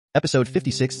Episode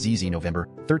 56 ZZ November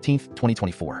 13,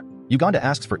 2024. Uganda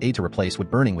asks for aid to replace wood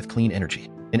burning with clean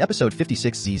energy. In episode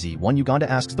 56 ZZ1,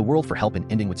 Uganda asks the world for help in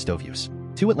ending wood stove use.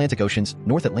 2 Atlantic Oceans,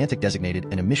 North Atlantic designated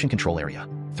an emission control area.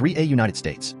 3A United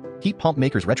States. Heat pump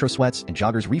makers retro sweats and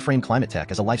joggers reframe climate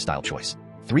tech as a lifestyle choice.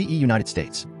 3E United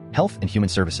States. Health and Human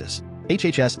Services.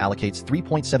 HHS allocates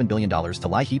 $3.7 billion to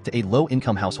LIHEAP to aid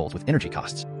low-income households with energy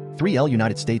costs. 3L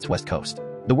United States West Coast.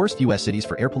 The worst U.S. cities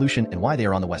for air pollution and why they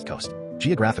are on the West Coast.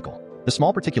 Geographical. The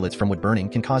small particulates from wood burning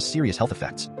can cause serious health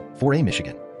effects. 4A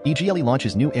Michigan. EGLE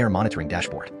launches new air monitoring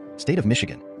dashboard. State of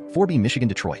Michigan. 4B Michigan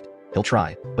Detroit. He'll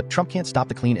try, but Trump can't stop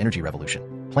the clean energy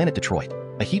revolution. Planet Detroit.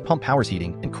 A heat pump powers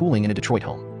heating and cooling in a Detroit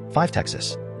home. 5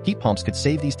 Texas. Heat pumps could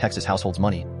save these Texas households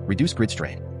money, reduce grid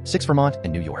strain. 6 Vermont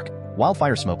and New York.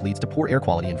 Wildfire smoke leads to poor air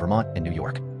quality in Vermont and New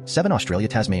York. 7 Australia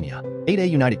Tasmania. 8A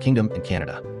United Kingdom and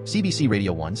Canada. CBC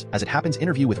Radio One's As It Happens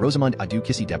interview with Rosamund Adoo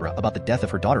Kissi Debrah about the death of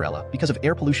her daughter Ella because of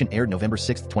air pollution aired November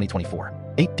 6, 2024.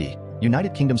 8D.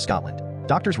 United Kingdom Scotland.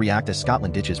 Doctors react as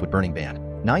Scotland ditches wood burning ban.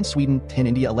 9 Sweden, 10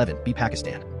 India, 11 B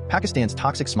Pakistan. Pakistan's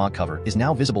toxic smog cover is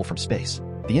now visible from space.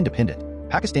 The Independent.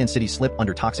 Pakistan cities slip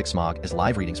under toxic smog as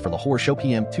live readings for Lahore show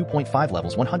PM2.5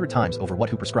 levels 100 times over what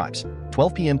WHO prescribes.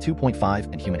 12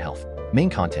 PM2.5 and Human Health.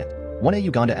 Main content. 1A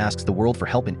Uganda asks the world for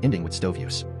help in ending wood stove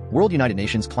use. World United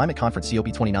Nations Climate Conference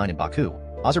COP29 in Baku,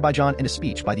 Azerbaijan, and a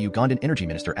speech by the Ugandan Energy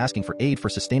Minister asking for aid for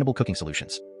sustainable cooking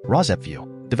solutions. RAWSEP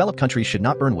View. Developed countries should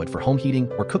not burn wood for home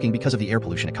heating or cooking because of the air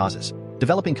pollution it causes.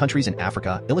 Developing countries in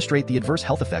Africa illustrate the adverse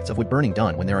health effects of wood burning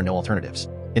done when there are no alternatives.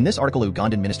 In this article,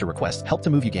 Ugandan minister requests help to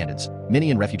move Ugandans,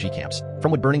 many in refugee camps,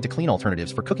 from wood burning to clean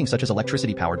alternatives for cooking such as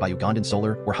electricity powered by Ugandan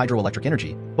solar or hydroelectric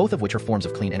energy, both of which are forms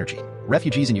of clean energy.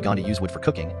 Refugees in Uganda use wood for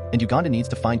cooking, and Uganda needs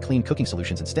to find clean cooking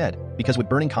solutions instead, because wood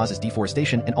burning causes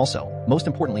deforestation and also, most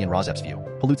importantly in RAWSEP's view,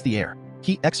 pollutes the air.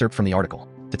 Key excerpt from the article.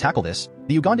 To tackle this,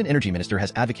 the Ugandan Energy Minister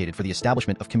has advocated for the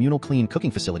establishment of communal clean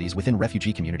cooking facilities within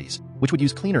refugee communities, which would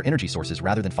use cleaner energy sources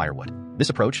rather than firewood. This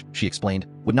approach, she explained,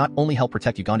 would not only help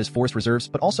protect Uganda's forest reserves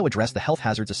but also address the health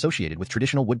hazards associated with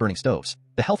traditional wood-burning stoves.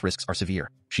 The health risks are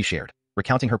severe, she shared,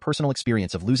 recounting her personal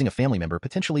experience of losing a family member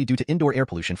potentially due to indoor air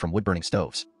pollution from wood-burning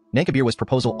stoves. Nankabirwa's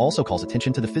proposal also calls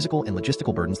attention to the physical and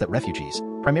logistical burdens that refugees,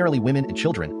 primarily women and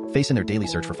children, face in their daily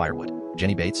search for firewood.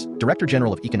 Jenny Bates, Director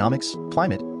General of Economics,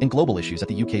 Climate, and Global Issues at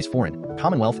the UK's Foreign,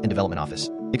 Commonwealth and Development Office,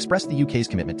 expressed the UK's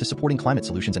commitment to supporting climate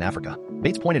solutions in Africa.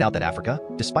 Bates pointed out that Africa,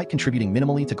 despite contributing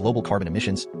minimally to global carbon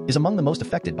emissions, is among the most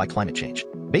affected by climate change.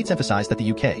 Bates emphasized that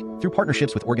the UK, through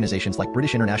partnerships with organizations like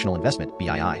British International Investment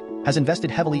 (BII), has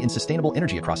invested heavily in sustainable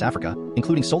energy across Africa,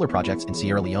 including solar projects in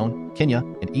Sierra Leone, Kenya,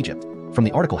 and Egypt. From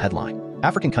the article headline,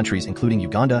 African countries including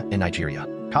Uganda and Nigeria.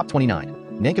 COP29.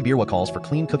 Nankabirwa calls for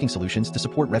clean cooking solutions to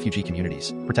support refugee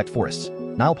communities, protect forests.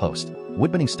 Nile Post.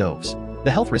 Wood-burning stoves.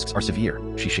 The health risks are severe,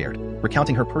 she shared,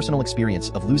 recounting her personal experience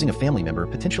of losing a family member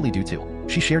potentially due to.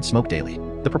 She shared smoke daily.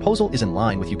 The proposal is in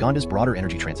line with Uganda's broader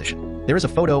energy transition. There is a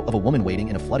photo of a woman wading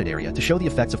in a flooded area to show the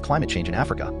effects of climate change in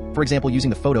Africa, for example using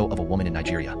the photo of a woman in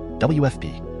Nigeria.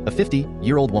 WFP. A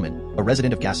 50-year-old woman, a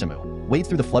resident of Gasamu, wades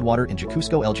through the floodwater in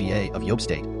Jakusko LGA of Yobe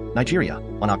State, Nigeria,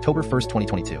 on October 1,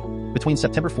 2022. Between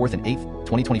September 4 and 8,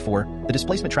 2024, the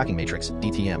Displacement Tracking Matrix,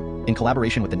 DTM, in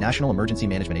collaboration with the National Emergency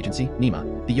Management Agency,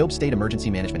 NEMA, the Yobe State Emergency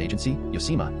Management Agency,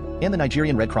 YOSEMA, and the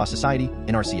Nigerian Red Cross Society,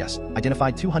 NRCS,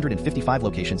 identified 255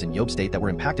 locations in Yobe State that were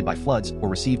impacted by floods or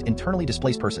received internally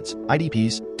displaced persons,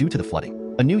 IDPs, due to the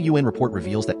flooding. A new UN report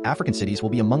reveals that African cities will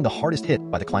be among the hardest hit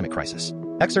by the climate crisis.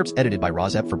 Excerpts edited by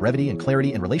RAWSEP for brevity and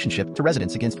clarity in relationship to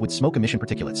residents against wood smoke emission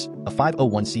particulates, a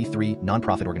 501c3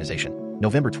 nonprofit organization.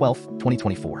 November 12,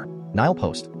 2024. Nile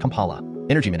Post, Kampala.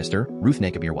 Energy Minister, Ruth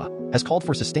Nankabirwa, has called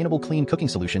for sustainable clean cooking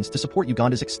solutions to support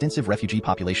Uganda's extensive refugee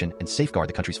population and safeguard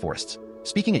the country's forests.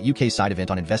 Speaking at UK's side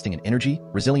event on investing in energy,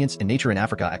 resilience, and nature in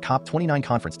Africa at COP29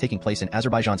 conference taking place in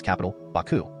Azerbaijan's capital,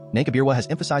 Baku, Nankabirwa has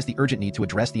emphasized the urgent need to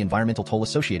address the environmental toll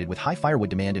associated with high firewood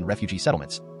demand in refugee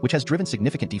settlements, which has driven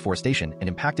significant deforestation and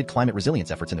impacted climate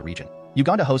resilience efforts in the region.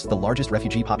 Uganda hosts the largest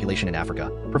refugee population in Africa,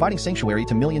 providing sanctuary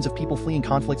to millions of people fleeing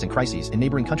conflicts and crises in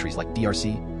neighboring countries like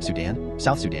DRC, Sudan,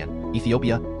 South Sudan,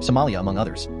 Ethiopia, Somalia, among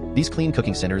others. These clean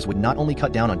cooking centers would not only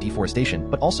cut down on deforestation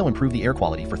but also improve the air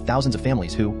quality for thousands of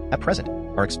families who, at present,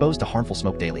 are exposed to harmful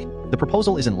smoke daily. The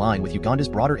proposal is in line with Uganda's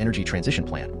broader energy transition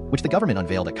plan, which the government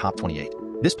unveiled at COP28.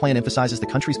 This plan emphasizes the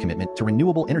country's commitment to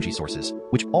renewable energy sources,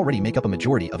 which already make up a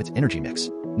majority of its energy mix.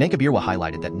 Nankabirwa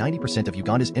highlighted that 90% of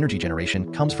Uganda's energy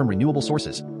generation comes from renewable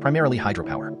sources, primarily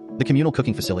hydropower. The communal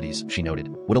cooking facilities, she noted,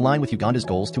 would align with Uganda's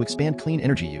goals to expand clean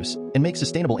energy use and make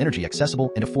sustainable energy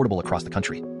accessible and affordable across the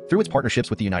country. Through its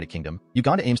partnerships with the United Kingdom,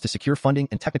 Uganda aims to secure funding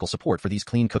and technical support for these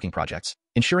clean cooking projects,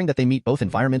 ensuring that they meet both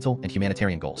environmental and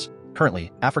humanitarian goals.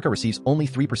 Currently, Africa receives only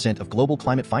 3% of global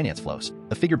climate finance flows,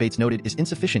 a figure Bates noted is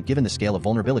insufficient given the scale of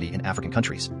vulnerability in African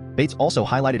countries. Bates also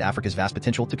highlighted Africa's vast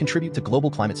potential to contribute to global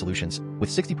climate solutions, with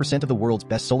 60% of the world's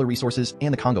best solar resources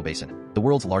and the Congo Basin, the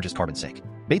world's largest carbon sink.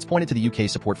 Bates pointed to the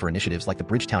UK's support for initiatives like the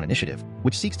Bridgetown Initiative,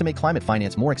 which seeks to make climate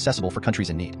finance more accessible for countries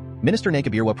in need. Minister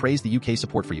Nakabirwa praised the UK's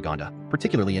support for Uganda,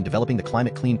 particularly in developing the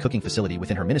climate clean cooking facility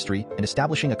within her ministry and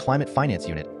establishing a climate finance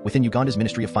unit within Uganda's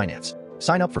Ministry of Finance.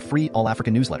 Sign up for free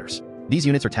All-Africa newsletters. These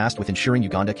units are tasked with ensuring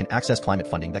Uganda can access climate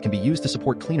funding that can be used to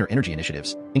support cleaner energy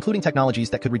initiatives, including technologies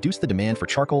that could reduce the demand for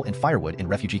charcoal and firewood in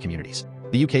refugee communities.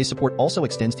 The UK's support also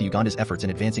extends to Uganda's efforts in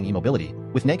advancing e-mobility,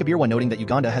 with Nakabirwa noting that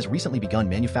Uganda has recently begun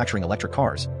manufacturing electric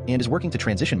cars and is working to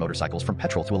transition motorcycles from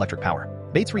petrol to electric power.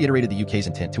 Bates reiterated the UK's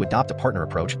intent to adopt a partner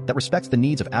approach that respects the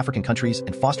needs of African countries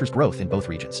and fosters growth in both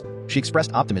regions. She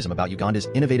expressed optimism about Uganda's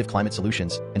innovative climate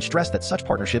solutions and stressed that such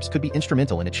partnerships could be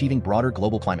instrumental in achieving broader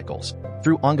global climate goals.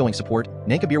 Through ongoing support,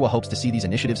 Nakabirwa hopes to see these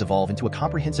initiatives evolve into a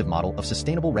comprehensive model of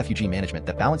sustainable refugee management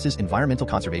that balances environmental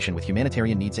conservation with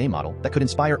humanitarian needs, a model that could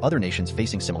inspire other nations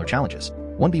facing similar challenges.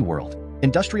 1B World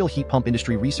Industrial Heat Pump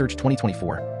Industry Research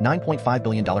 2024, $9.5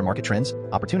 billion Market Trends,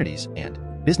 Opportunities, and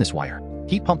Business Wire.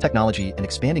 Heat pump technology and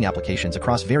expanding applications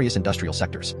across various industrial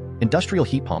sectors. Industrial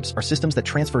heat pumps are systems that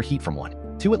transfer heat from one,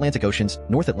 two Atlantic Oceans,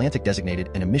 North Atlantic designated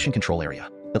an emission control area.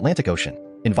 Atlantic Ocean.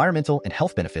 Environmental and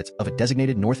health benefits of a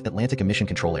designated North Atlantic emission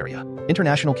control area.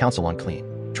 International Council on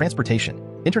Clean Transportation.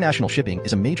 International shipping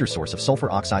is a major source of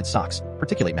sulfur oxide SOx,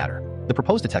 particulate matter. The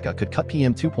proposed ATECA could cut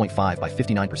PM2.5 by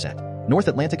 59%. North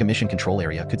Atlantic emission control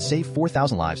area could save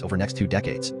 4,000 lives over next 2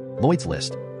 decades. Lloyd's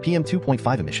List.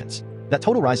 PM2.5 emissions. That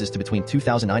total rises to between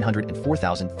 2,900 and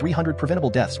 4,300 preventable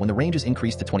deaths when the range is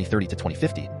increased to 2030 to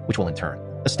 2050, which will in turn.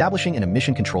 Establishing an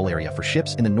emission control area for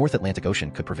ships in the North Atlantic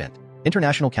Ocean could prevent.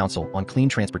 International Council on Clean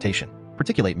Transportation.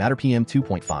 Particulate matter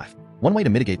PM2.5. One way to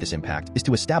mitigate this impact is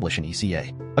to establish an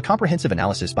ECA. A comprehensive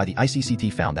analysis by the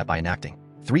ICCT found that by enacting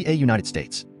 3A United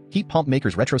States, heat pump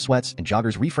makers retro sweats and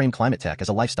joggers reframe climate tech as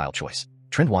a lifestyle choice.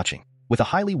 Trend watching. With a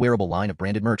highly wearable line of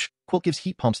branded merch, Quilt gives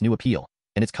heat pumps new appeal,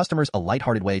 and its customers a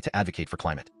lighthearted way to advocate for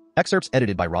climate. Excerpts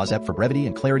edited by RAWSEP for brevity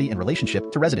and clarity in relationship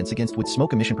to Residents Against Wood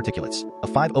Smoke Emission Particulates, a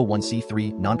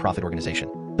 501c3 nonprofit organization.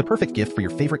 The perfect gift for your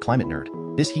favorite climate nerd.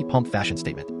 This heat pump fashion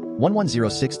statement.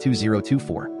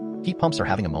 11062024. Heat pumps are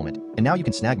having a moment, and now you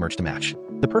can snag merch to match.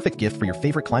 The perfect gift for your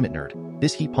favorite climate nerd.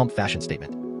 This heat pump fashion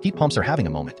statement. Heat pumps are having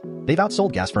a moment. They've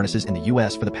outsold gas furnaces in the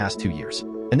US for the past 2 years,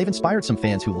 and they've inspired some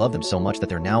fans who love them so much that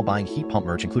they're now buying heat pump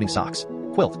merch including socks.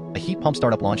 Quilt, a heat pump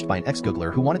startup launched by an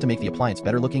ex-Googler who wanted to make the appliance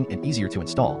better looking and easier to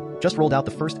install, just rolled out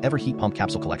the first ever heat pump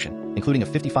capsule collection, including a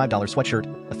 $55 sweatshirt,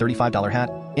 a $35 hat,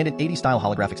 and an 80s-style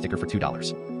holographic sticker for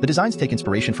 $2. The designs take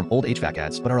inspiration from old HVAC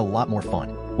ads but are a lot more fun.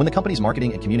 When the company's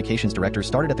marketing and communications director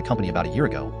started at the company about a year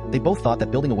ago, they both thought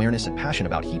that building awareness and passion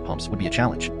about heat pumps would be a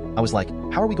challenge. I was like,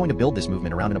 how are we going to build this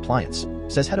movement around an appliance?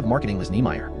 Says head of marketing Liz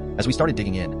Niemeyer. As we started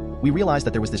digging in, we realized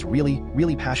that there was this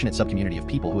really passionate subcommunity of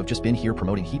people who have just been here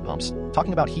promoting heat pumps,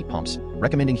 talking about heat pumps,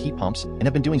 recommending heat pumps, and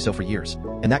have been doing so for years.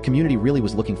 And that community really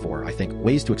was looking for, I think,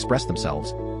 ways to express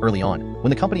themselves. Early on,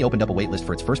 when the company opened up a waitlist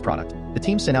for its first product, the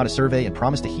team sent out a survey and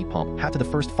promised a heat pump hat to the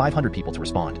first 500 people to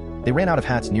respond. They ran out of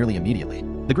hats nearly immediately.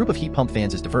 The group of heat pump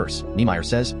fans is diverse, Niemeyer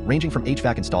says, ranging from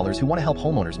HVAC installers who want to help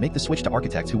homeowners make the switch to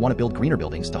architects who want to build greener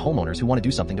buildings to homeowners who want to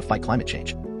do something to fight climate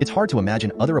change. It's hard to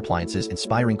imagine other appliances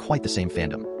inspiring quite the same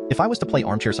fandom. If I was to play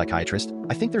armchair psychiatrist,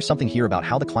 I think there's something here about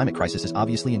how the climate crisis is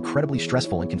obviously incredibly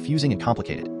stressful and confusing and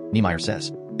complicated, Niemeyer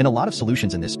says. And a lot of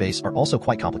solutions in this space are also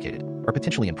quite complicated, are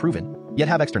potentially unproven, yet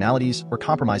have externalities or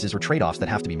compromises or trade-offs that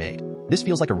have to be made. This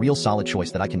feels like a real solid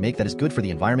choice that I can make that is good for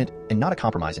the environment and not a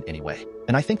compromise in any way.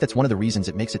 And I think that's one of the reasons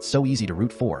it makes it so easy to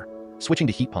root for. Switching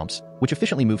to heat pumps, which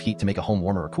efficiently move heat to make a home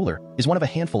warmer or cooler, is one of a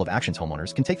handful of actions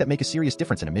homeowners can take that make a serious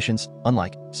difference in emissions,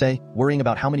 unlike, say, worrying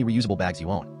about how many reusable bags you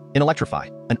own. In Electrify,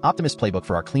 an optimist playbook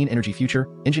for our clean energy future,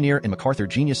 engineer and MacArthur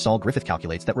genius Saul Griffith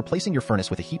calculates that replacing your furnace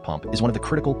with a heat pump is one of the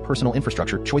critical personal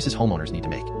infrastructure choices homeowners need to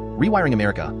make. Rewiring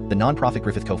America, the nonprofit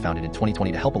Griffith co-founded in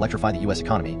 2020 to help electrify the U.S.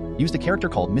 economy, used a character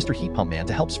called Mr. Heat Pump Man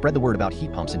to help spread the word about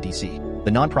heat pumps in D.C.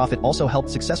 The nonprofit also helped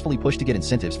successfully push to get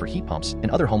incentives for heat pumps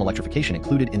and other home electrification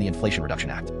included in the Inflation Reduction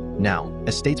Act. Now,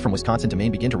 as states from Wisconsin to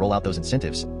Maine begin to roll out those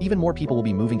incentives, even more people will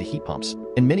be moving to heat pumps,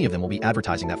 and many of them will be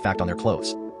advertising that fact on their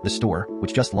clothes. The store,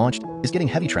 which just launched, is getting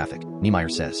heavy traffic, Niemeyer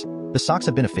says. The socks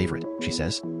have been a favorite, she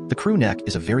says. The crew neck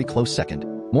is a very close second.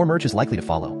 More merch is likely to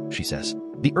follow, she says.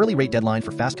 The early rate deadline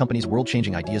for Fast Company's World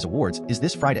Changing Ideas Awards is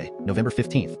this Friday, November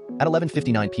 15th, at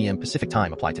 11:59 p.m. Pacific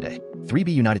Time. Apply today.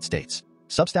 3B United States.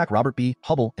 Substack Robert B.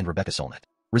 Hubble and Rebecca Solnit.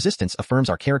 Resistance affirms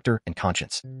our character and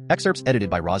conscience. Excerpts edited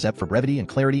by RAWSEP for brevity and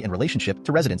clarity in relationship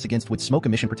to residents against wood smoke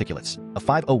emission particulates, a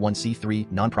 501c3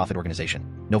 nonprofit organization.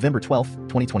 November 12,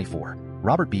 2024.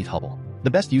 Robert B. Hubble. The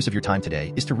best use of your time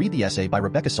today is to read the essay by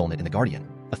Rebecca Solnit in The Guardian.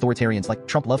 Authoritarians like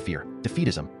Trump love fear,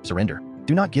 defeatism, surrender.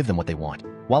 Do not give them what they want.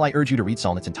 While I urge you to read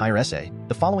Solnit's entire essay,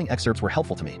 the following excerpts were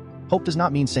helpful to me. Hope does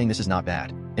not mean saying this is not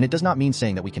bad, and it does not mean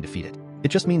saying that we can defeat it. It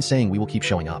just means saying we will keep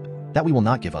showing up, that we will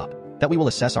not give up, that we will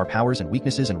assess our powers and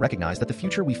weaknesses and recognize that the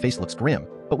future we face looks grim,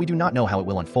 but we do not know how it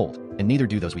will unfold, and neither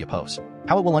do those we oppose.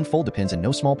 How it will unfold depends in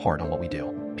no small part on what we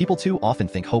do. People too often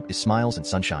think hope is smiles and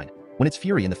sunshine, when it's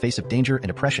fury in the face of danger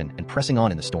and oppression and pressing on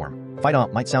in the storm. Fight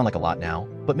on might sound like a lot now,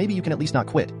 but maybe you can at least not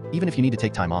quit, even if you need to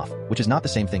take time off, which is not the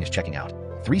same thing as checking out.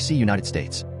 3C United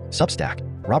States. Substack.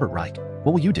 Robert Reich.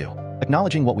 What will you do?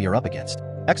 Acknowledging what we are up against.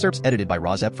 Excerpts edited by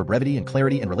RAWSEP for brevity and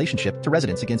clarity in relationship to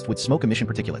residents against wood smoke emission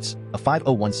particulates, a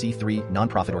 501c3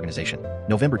 nonprofit organization.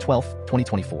 November 12,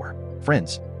 2024.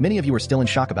 Friends, many of you are still in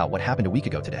shock about what happened a week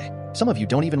ago today. Some of you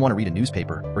don't even want to read a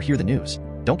newspaper or hear the news.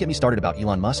 Don't get me started about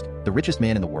Elon Musk, the richest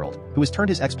man in the world, who has turned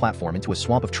his X platform into a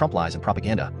swamp of Trump lies and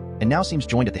propaganda, and now seems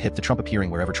joined at the hip to Trump appearing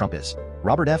wherever Trump is.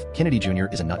 Robert F. Kennedy Jr.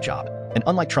 is a nut job. And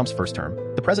unlike Trump's first term,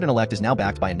 the president-elect is now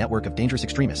backed by a network of dangerous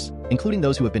extremists, including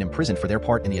those who have been imprisoned for their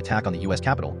part in the attack on the U.S.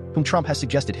 Capitol, whom Trump has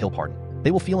suggested he'll pardon. They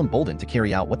will feel emboldened to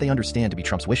carry out what they understand to be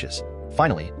Trump's wishes.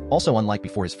 Finally, also unlike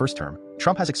before his first term,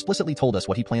 Trump has explicitly told us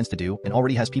what he plans to do and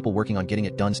already has people working on getting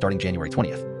it done starting January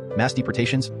 20th. Mass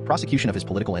deportations, prosecution of his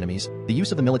political enemies, the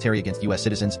use of the military against U.S.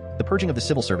 citizens, the purging of the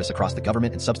civil service across the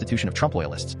government and substitution of Trump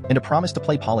loyalists, and a promise to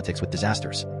play politics with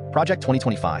disasters. Project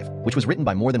 2025, which was written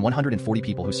by more than 140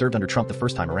 people who served under Trump the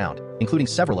first time around, including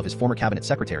several of his former cabinet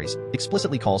secretaries,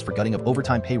 explicitly calls for gutting of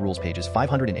overtime pay rules pages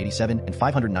 587 and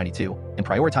 592, and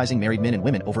prioritizing married men and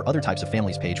women over other types of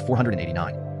families page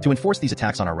 489. To enforce these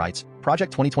attacks on our rights,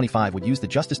 Project 2025 would use the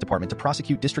Justice Department to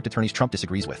prosecute district attorneys Trump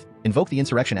disagrees with, invoke the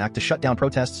Insurrection Act to shut down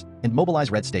protests, and mobilize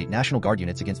red state National Guard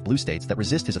units against blue states that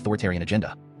resist his authoritarian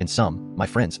agenda. In sum, my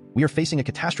friends, we are facing a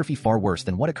catastrophe far worse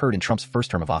than what occurred in Trump's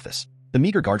first term of office. The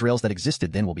meager guardrails that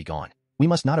existed then will be gone. We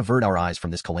must not avert our eyes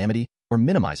from this calamity, or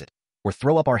minimize it, or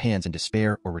throw up our hands in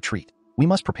despair or retreat. We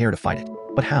must prepare to fight it.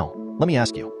 But how? Let me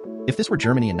ask you. If this were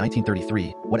Germany in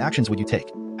 1933, what actions would you take?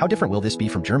 How different will this be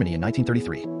from Germany in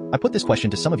 1933? I put this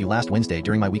question to some of you last Wednesday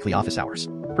during my weekly office hours.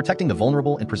 Protecting the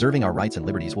vulnerable and preserving our rights and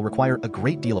liberties will require a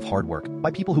great deal of hard work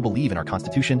by people who believe in our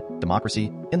Constitution,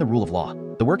 democracy, and the rule of law.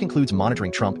 The work includes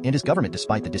monitoring Trump and his government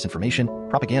despite the disinformation,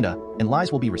 propaganda, and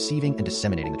lies we'll be receiving and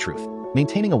disseminating the truth.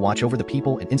 Maintaining a watch over the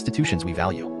people and institutions we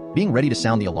value. Being ready to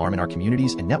sound the alarm in our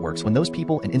communities and networks when those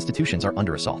people and institutions are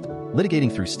under assault.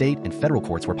 Litigating through state and federal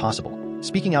courts where possible.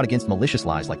 Speaking out against malicious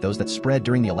lies like those that spread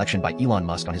during the election by Elon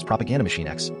Musk on his propaganda machine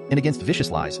X, and against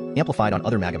vicious lies amplified on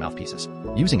other MAGA mouthpieces.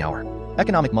 Using our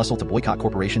economic muscle to boycott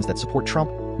corporations that support Trump,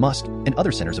 Musk, and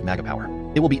other centers of MAGA power.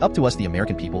 It will be up to us, the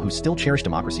American people who still cherish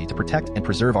democracy, to protect and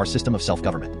preserve our system of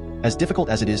self-government. As difficult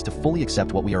as it is to fully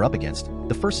accept what we are up against,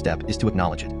 the first step is to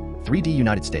acknowledge it. 3D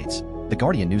United States. The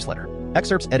Guardian newsletter.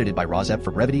 Excerpts edited by RAWSEP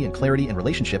for brevity and clarity in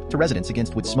relationship to residents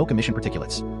against wood smoke emission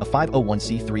particulates, a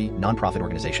 501c3 nonprofit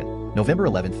organization. November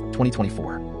 11,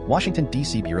 2024. Washington,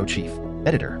 D.C. Bureau Chief.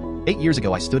 Editor. 8 years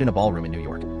ago I stood in a ballroom in New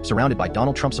York, surrounded by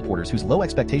Donald Trump supporters whose low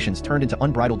expectations turned into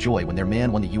unbridled joy when their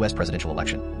man won the U.S. presidential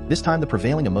election. This time the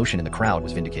prevailing emotion in the crowd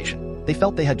was vindication. They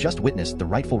felt they had just witnessed the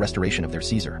rightful restoration of their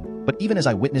Caesar. But even as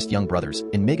I witnessed young brothers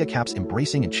in mega caps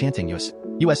embracing and chanting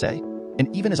USA,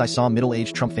 and even as I saw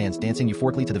middle-aged Trump fans dancing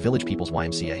euphorically to the Village People's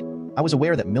YMCA, I was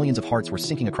aware that millions of hearts were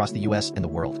sinking across the U.S. and the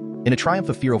world. In a triumph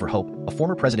of fear over hope, a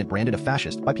former president branded a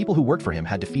fascist by people who worked for him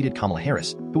had defeated Kamala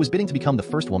Harris, who was bidding to become the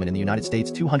first woman in the United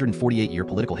States' 248-year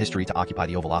political history to occupy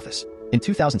the Oval Office. In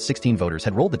 2016, voters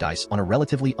had rolled the dice on a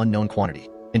relatively unknown quantity.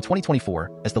 In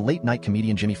 2024, as the late-night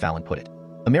comedian Jimmy Fallon put it,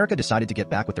 America decided to get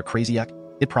back with their crazy act.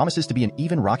 It promises to be an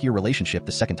even rockier relationship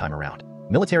the second time around.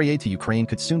 Military aid to Ukraine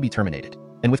could soon be terminated.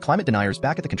 And with climate deniers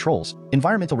back at the controls,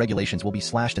 environmental regulations will be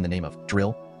slashed in the name of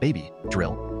drill, baby,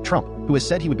 drill. Trump, who has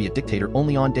said he would be a dictator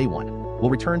only on day one,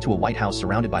 will return to a White House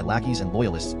surrounded by lackeys and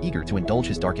loyalists eager to indulge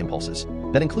his dark impulses.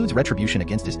 That includes retribution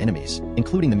against his enemies,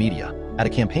 including the media. At a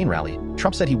campaign rally,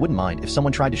 Trump said he wouldn't mind if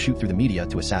someone tried to shoot through the media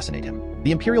to assassinate him.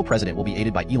 The imperial president will be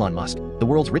aided by Elon Musk, the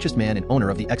world's richest man and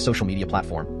owner of the X social media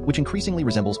platform, which increasingly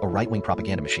resembles a right-wing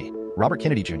propaganda machine. Robert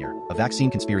Kennedy Jr., a vaccine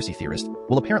conspiracy theorist,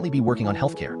 will apparently be working on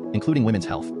healthcare, including women's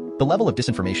health. The level of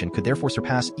disinformation could therefore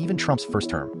surpass even Trump's first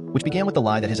term, which began with the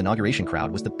lie that his inauguration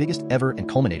crowd was the biggest ever and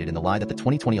culminated in the lie that the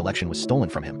 2020 election was stolen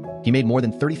from him. He made more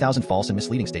than 30,000 false and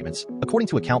misleading statements, according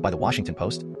to a count by the Washington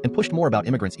Post, and pushed more about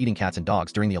immigrants eating cats and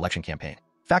dogs during the election campaign.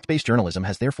 Fact-based journalism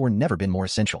has therefore never been more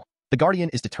essential. The Guardian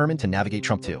is determined to navigate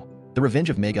Trump 2. The revenge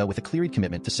of MAGA with a clear-eyed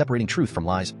commitment to separating truth from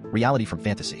lies, reality from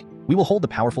fantasy. We will hold the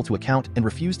powerful to account and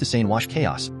refuse to wash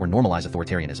chaos or normalize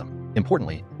authoritarianism.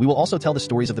 Importantly, we will also tell the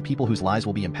stories of the people whose lives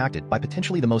will be impacted by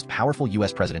potentially the most powerful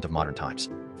U.S. president of modern times.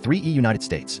 3E United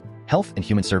States. Health and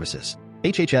Human Services.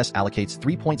 HHS allocates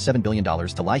 $3.7 billion to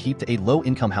LIHEAP to aid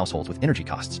low-income households with energy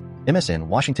costs. MSN,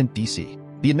 Washington, D.C.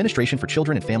 The Administration for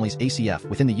Children and Families ACF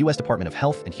within the U.S. Department of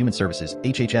Health and Human Services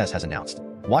HHS has announced.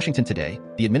 Washington today,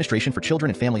 the Administration for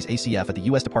Children and Families ACF at the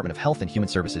U.S. Department of Health and Human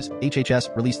Services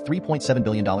HHS released $3.7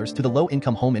 billion to the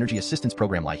Low-Income Home Energy Assistance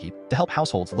Program LIHEAP to help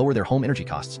households lower their home energy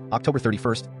costs, October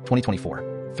 31,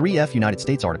 2024. 3F United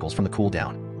States articles from the Cool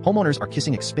Down. Homeowners are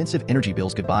kissing expensive energy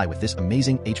bills goodbye with this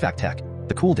amazing HVAC tech.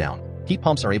 The Cool Down. Heat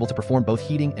pumps are able to perform both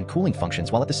heating and cooling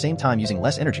functions while at the same time using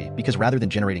less energy because rather than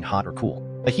generating hot or cool,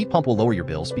 a heat pump will lower your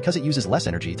bills because it uses less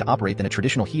energy to operate than a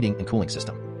traditional heating and cooling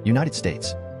system. United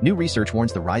States. New research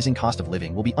warns the rising cost of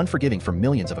living will be unforgiving for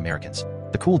millions of Americans.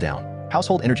 The Cool Down.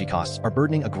 Household energy costs are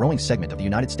burdening a growing segment of the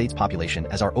United States population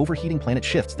as our overheating planet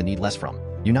shifts the need less from.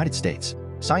 United States.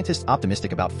 Scientists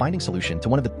optimistic about finding solution to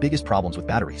one of the biggest problems with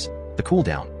batteries. The Cool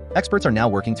Down. Experts are now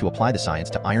working to apply the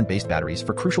science to iron-based batteries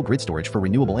for crucial grid storage for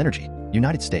renewable energy.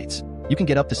 United States. You can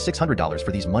get up to $600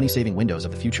 for these money-saving windows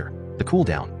of the future. The Cool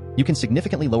Down. You can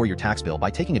significantly lower your tax bill by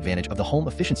taking advantage of the home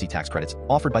efficiency tax credits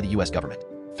offered by the U.S. government.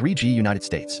 3G United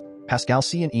States. Pascal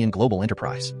C. and Ian Global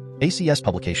Enterprise. ACS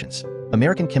Publications.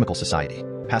 American Chemical Society.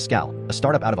 Pascal, a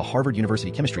startup out of a Harvard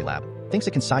University chemistry lab, thinks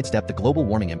it can sidestep the global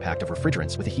warming impact of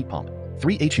refrigerants with a heat pump.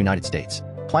 3H United States.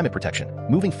 Climate protection.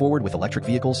 Moving forward with electric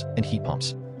vehicles and heat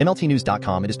pumps.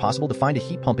 MLTnews.com. It is possible to find a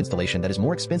heat pump installation that is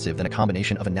more expensive than a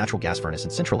combination of a natural gas furnace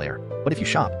and central air. But if you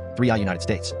shop, 3i United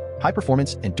States. High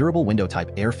performance and durable window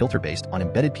type air filter based on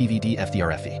embedded PVD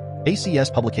FDRFE.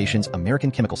 ACS Publications.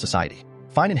 American Chemical Society.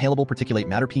 Fine inhalable particulate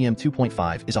matter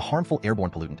PM2.5 is a harmful airborne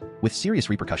pollutant with serious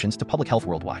repercussions to public health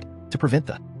worldwide. To prevent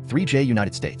the 3J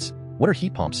United States. What are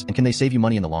heat pumps and can they save you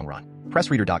money in the long run?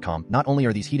 Pressreader.com. Not only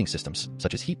are these heating systems,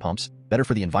 such as heat pumps, better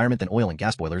for the environment than oil and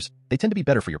gas boilers, they tend to be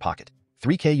better for your pocket.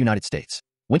 3K United States.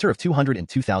 Winter of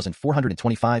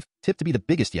 202,425, tipped to be the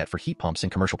biggest yet for heat pumps in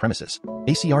commercial premises.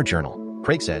 ACR Journal.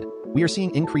 Craig said, we are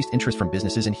seeing increased interest from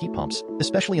businesses in heat pumps,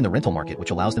 especially in the rental market,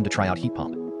 which allows them to try out heat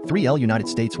pump. 3L United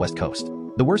States West Coast.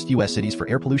 The worst U.S. cities for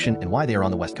air pollution and why they are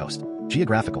on the West Coast.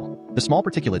 Geographical. The small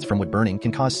particulates from wood burning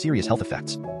can cause serious health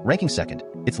effects. Ranking second,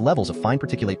 its levels of fine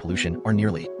particulate pollution are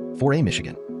nearly. 4A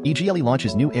Michigan. EGLE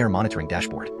launches new air monitoring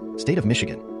dashboard. State of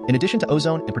Michigan. In addition to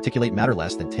ozone and particulate matter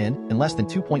less than 10 and less than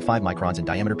 2.5 microns in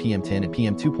diameter PM10 and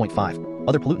PM2.5,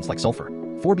 other pollutants like sulfur.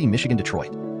 4B Michigan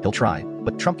Detroit. He'll try,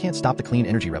 but Trump can't stop the clean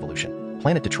energy revolution.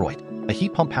 Planet Detroit. A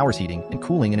heat pump powers heating and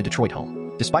cooling in a Detroit home.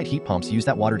 Despite heat pumps use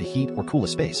that water to heat or cool a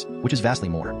space, which is vastly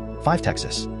more. 5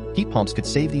 Texas. Heat pumps could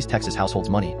save these Texas households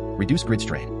money, reduce grid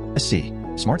strain. C.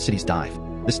 Smart cities dive.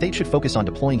 The state should focus on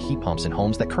deploying heat pumps in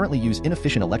homes that currently use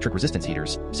inefficient electric resistance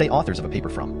heaters, say authors of a paper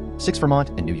from 6 Vermont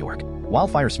and New York.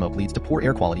 Wildfire smoke leads to poor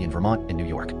air quality in Vermont and New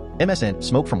York. MSN,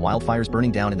 smoke from wildfires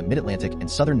burning down in the Mid-Atlantic and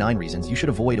Southern 9 reasons you should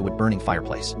avoid a wood-burning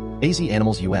fireplace. AZ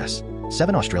Animals US.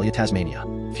 7 Australia Tasmania.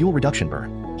 Fuel reduction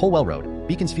burn. Holwell Road,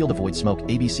 Beaconsfield avoid smoke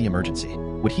ABC emergency.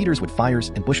 Wood heaters wood fires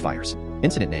and bushfires.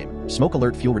 Incident name, smoke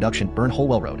alert fuel reduction burn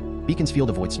Holwell Road, Beaconsfield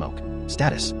avoid smoke.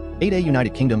 Status, 8A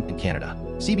United Kingdom and Canada.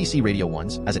 CBC Radio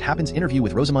One's As It Happens interview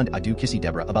with Rosamund Adoo Kissi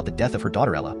Debrah about the death of her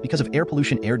daughter Ella because of air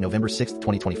pollution aired November 6,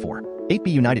 2024. 8B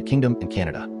United Kingdom and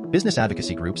Canada. Business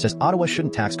advocacy group says Ottawa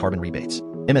shouldn't tax carbon rebates.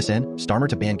 MSN, Starmer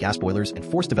to ban gas boilers and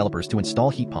force developers to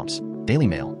install heat pumps. Daily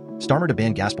Mail, Starmer to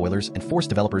ban gas boilers and force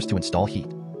developers to install heat.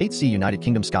 8C United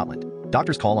Kingdom Scotland.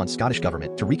 Doctors call on Scottish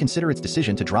government to reconsider its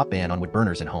decision to drop ban on wood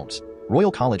burners in homes.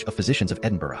 Royal College of Physicians of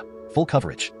Edinburgh. Full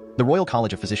coverage. The Royal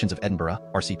College of Physicians of Edinburgh,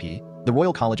 RCP, the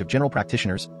Royal College of General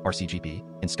Practitioners, RCGP,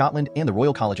 in Scotland, and the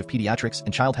Royal College of Paediatrics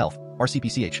and Child Health,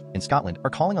 RCPCH, in Scotland, are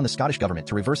calling on the Scottish government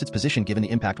to reverse its position given the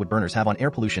impact wood burners have on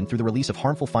air pollution through the release of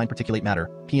harmful fine particulate matter,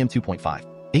 PM2.5.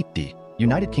 8D.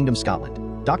 United Kingdom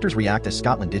Scotland. Doctors react as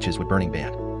Scotland ditches wood burning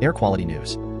ban. Air quality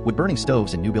news. Wood burning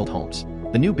stoves in new build homes.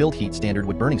 The new build heat standard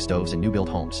wood burning stoves in new build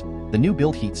homes. The new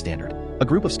build heat standard. A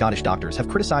group of Scottish doctors have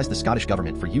criticized the Scottish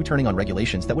government for U-turning on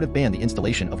regulations that would have banned the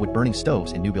installation of wood-burning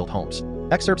stoves in new build homes.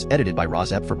 Excerpts edited by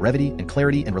RAWSEP for brevity and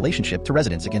clarity in relationship to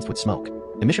residents against wood smoke.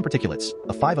 Emission Particulates,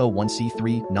 a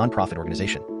 501c3 nonprofit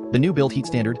organization. The new build heat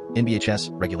standard,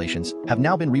 NBHS, regulations have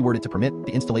now been reworded to permit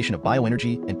the installation of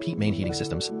bioenergy and peat main heating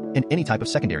systems and any type of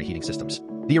secondary heating systems.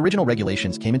 The original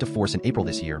regulations came into force in April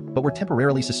this year, but were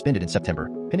temporarily suspended in September,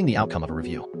 pending the outcome of a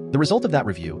review. The result of that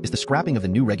review is the scrapping of the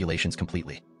new regulations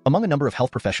completely. Among a number of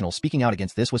health professionals speaking out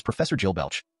against this was Professor Jill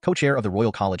Belch, co-chair of the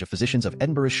Royal College of Physicians of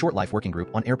Edinburgh's Short Life Working Group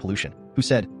on Air Pollution, who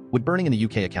said, wood burning in the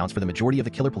UK accounts for the majority of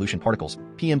the killer pollution particles,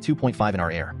 PM2.5 in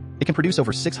our air. It can produce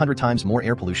over 600 times more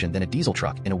air pollution than a diesel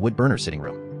truck in a wood burner sitting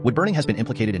room. Wood burning has been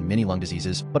implicated in many lung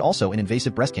diseases, but also in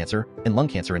invasive breast cancer and lung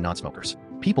cancer in non-smokers.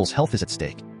 People's health is at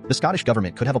stake. The Scottish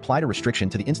government could have applied a restriction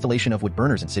to the installation of wood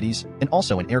burners in cities and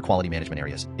also in air quality management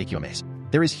areas, AQMAs.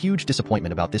 There is huge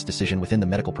disappointment about this decision within the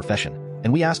medical profession,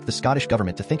 and we ask the Scottish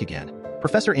government to think again.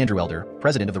 Professor Andrew Elder,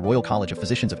 president of the Royal College of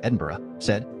Physicians of Edinburgh,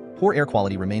 said, poor air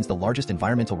quality remains the largest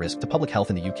environmental risk to public health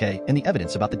in the UK, and the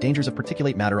evidence about the dangers of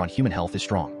particulate matter on human health is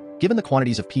strong. Given the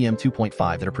quantities of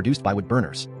PM2.5 that are produced by wood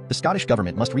burners, the Scottish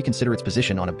government must reconsider its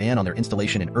position on a ban on their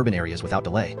installation in urban areas without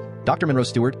delay. Dr. Munro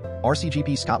Stewart,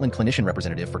 RCGP Scotland clinician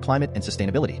representative for climate and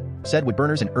sustainability, said wood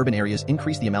burners in urban areas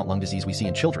increase the amount lung disease we see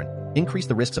in children, increase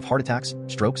the risks of heart attacks,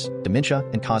 strokes, dementia,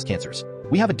 and cause cancers.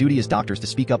 We have a duty as doctors to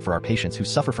speak up for our patients who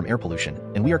suffer from air pollution,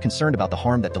 and we are concerned about the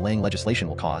harm that delaying legislation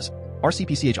will cause.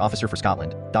 RCPCH officer for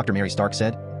Scotland, Dr. Mary Stark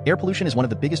said, air pollution is one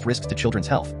of the biggest risks to children's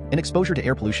health, and exposure to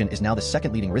air pollution is now the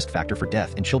second leading risk factor for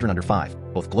death in children under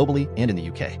 5, both globally and in the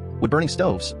UK. Wood-burning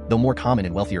stoves, though more common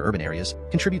in wealthier urban areas,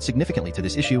 contribute significantly to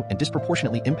this issue and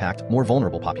disproportionately impact more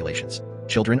vulnerable populations.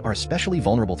 Children are especially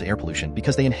vulnerable to air pollution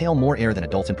because they inhale more air than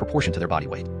adults in proportion to their body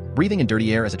weight. Breathing in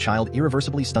dirty air as a child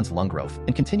irreversibly stunts lung growth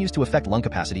and continues to affect lung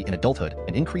capacity in adulthood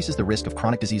and increases the risk of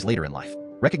chronic disease later in life.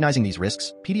 Recognizing these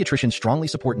risks, pediatricians strongly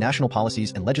support national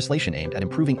policies and legislation aimed at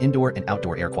improving indoor and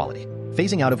outdoor air quality.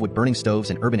 Phasing out of wood-burning stoves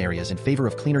in urban areas in favor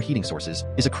of cleaner heating sources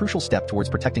is a crucial step towards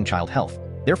protecting child health.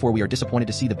 Therefore, we are disappointed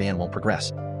to see the ban won't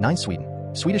progress. 9.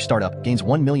 Sweden. Swedish startup gains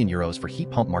 €1 million for heat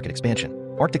pump market expansion.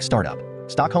 Arctic startup.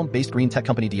 Stockholm-based green tech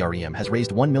company DREM has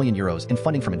raised €1 million in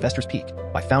funding from Investors Peak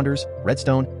by Founders,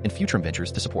 Redstone, and Futurum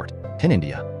Ventures to support. 10.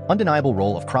 India. Undeniable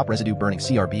role of crop residue burning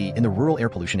CRB in the rural air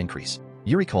pollution increase.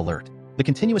 Eureka alert. The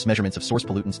continuous measurements of source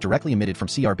pollutants directly emitted from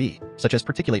CRB, such as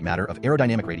particulate matter of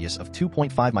aerodynamic radius of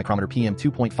 2.5 micrometer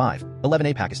PM2.5,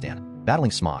 11A Pakistan, battling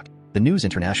smog. The News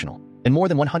International. And more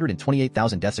than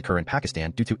 128,000 deaths occur in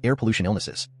Pakistan due to air pollution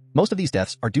illnesses. Most of these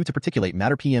deaths are due to particulate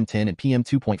matter PM10 and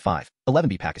PM2.5,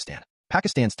 11B Pakistan.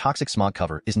 Pakistan's toxic smog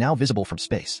cover is now visible from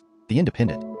space. The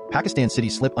Independent. Pakistan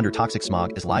cities slip under toxic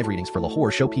smog as live readings for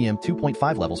Lahore show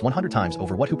PM2.5 levels 100 times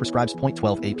over what who prescribes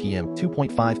 0.12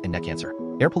 PM2.5 and neck cancer.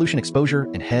 Air pollution exposure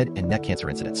and head and neck cancer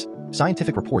incidents.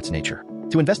 Scientific reports Nature.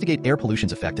 To investigate air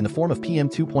pollution's effect in the form of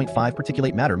PM2.5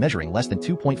 particulate matter measuring less than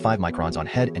 2.5 microns on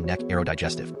head and neck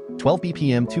aerodigestive. 12B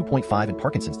PM2.5 and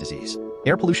Parkinson's disease.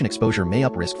 Air pollution exposure may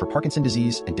up risk for Parkinson's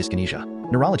disease and dyskinesia.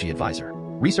 Neurology advisor.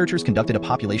 Researchers conducted a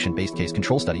population-based case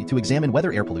control study to examine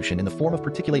whether air pollution in the form of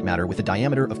particulate matter with a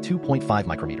diameter of 2.5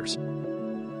 micrometers